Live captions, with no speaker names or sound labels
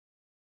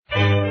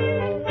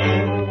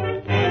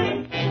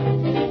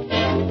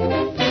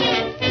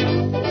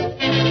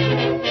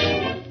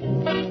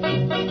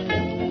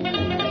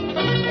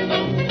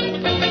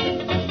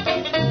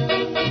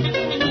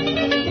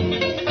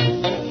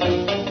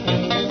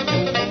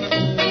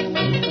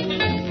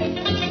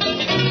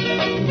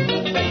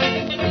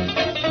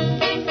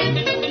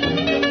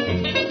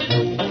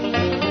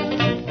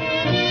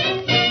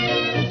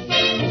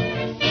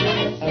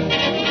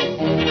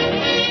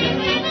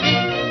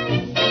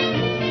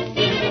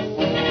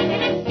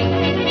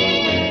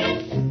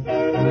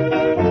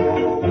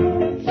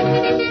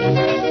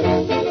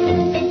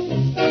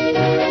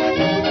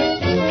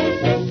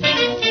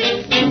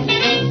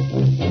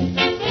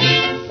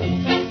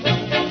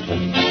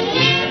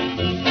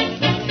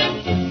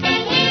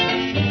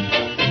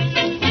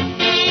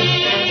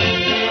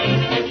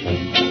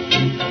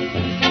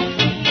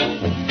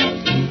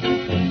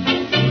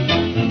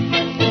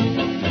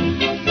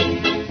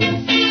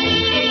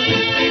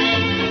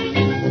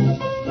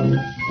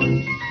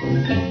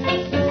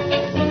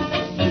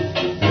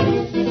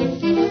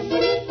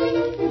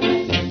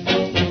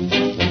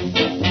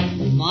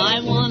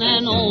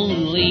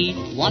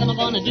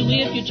gonna do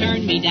if you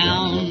turn me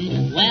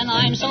down? When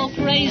I'm so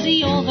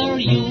crazy over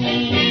you,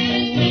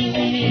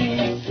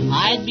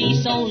 I'd be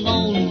so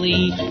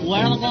lonely.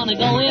 Where am I gonna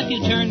go if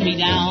you turn me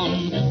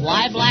down?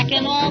 Why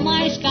blacken all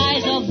my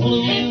skies of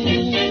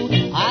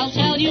blue? I'll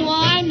tell you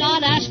I'm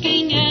not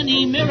asking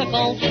any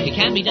miracle. It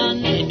can be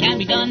done, it can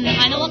be done.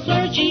 I know a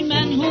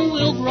clergyman who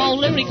will grow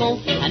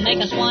lyrical and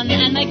make us one,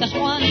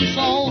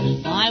 so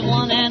my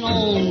one and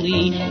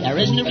only. There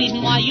isn't a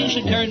reason why you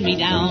should turn me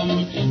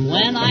down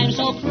when I'm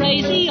so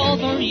crazy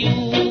over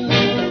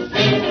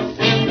you.